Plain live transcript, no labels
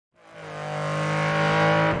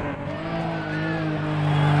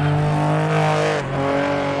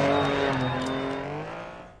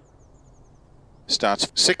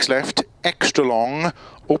starts 6 left, extra long,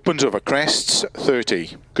 opens over crests,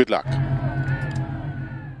 30. Good luck.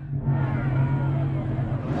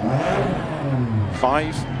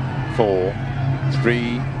 5, 4,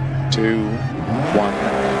 3, 2, 1,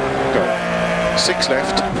 go. 6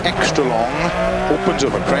 left, extra long, opens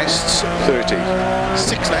over crests, 30.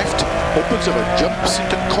 6 left, opens over jumps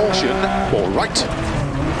into caution, or right.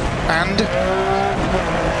 And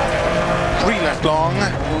 3 left long,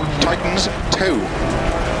 tightens, 2.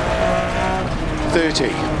 30.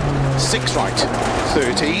 6 right,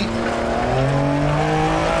 30.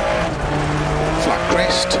 Flat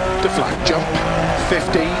crest to flat jump,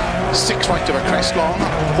 50. 6 right of a crest long,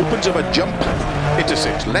 opens of a jump, into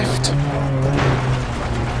 6 left.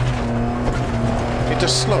 Into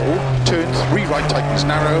slow, turn 3 right, tightens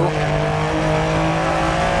narrow.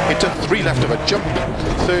 Into 3 left of a jump,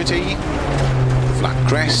 30. Flat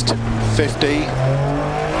crest, 50.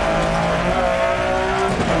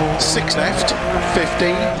 6 left,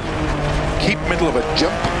 50. Keep middle of a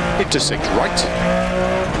jump, into 6 right.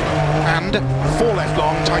 And 4 left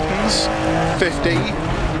long, tightens, 50.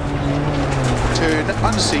 Turn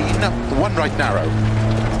unseen, 1 right narrow.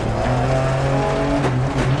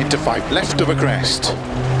 Into 5 left of a crest.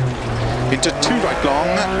 Into 2 right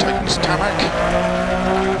long, tightens tarmac,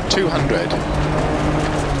 200.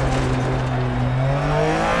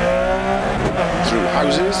 Through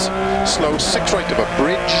houses, slow 6 right of a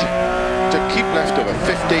bridge, to keep left of a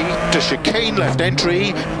 50, to chicane left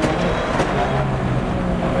entry,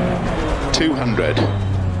 200.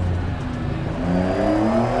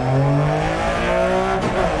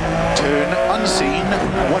 Turn unseen,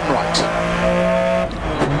 1 right.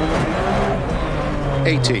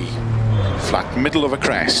 80. Flat middle of a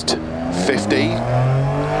crest, 50.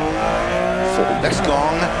 4 left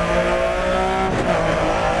long.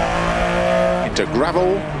 Into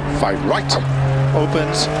gravel, 5 right.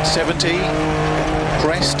 Opens, 70.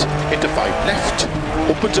 Crest, into 5 left.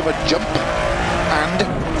 Opens of a jump. And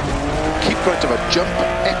keep right of a jump,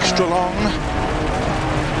 extra long.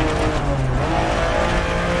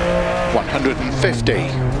 150.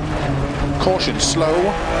 Caution slow,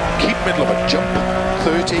 keep middle of a jump,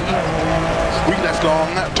 30. 3 left long,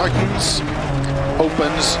 tightens,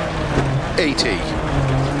 opens, 80.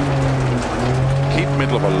 Keep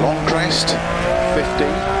middle of a long crest, 50.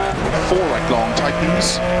 4 right long,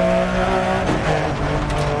 tightens.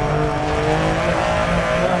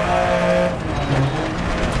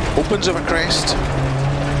 Opens of a crest,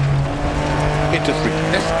 into 3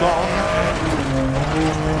 left long,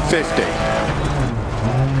 50.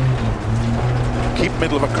 Keep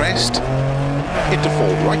middle of a crest, into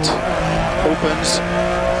 4 right, opens,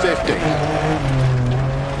 50.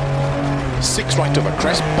 6 right of a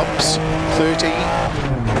crest, bumps, 30.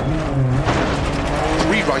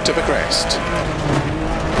 3 right of a crest,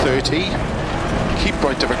 30. Keep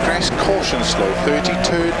right of a crest, caution slow, 30,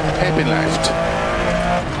 turn, hairpin left.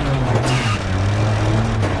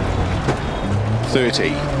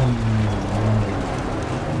 30.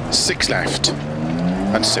 6 left.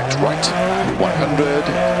 And 6 right. 100.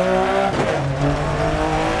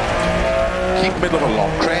 Keep middle of a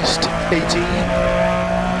long crest. 80.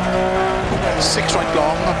 6 right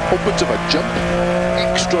long. Opens of a jump.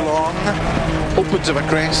 Extra long. Opens of a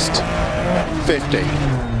crest. 50.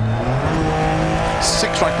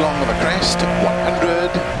 6 right long of a crest.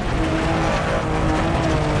 100.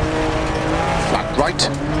 Flat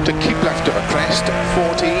right to keep left of a crest,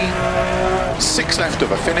 40. 6 left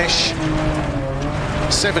of a finish,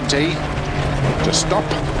 70. To stop.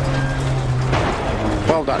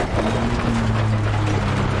 Well done.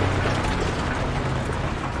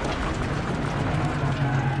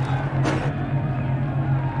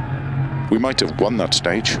 We might have won that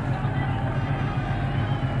stage.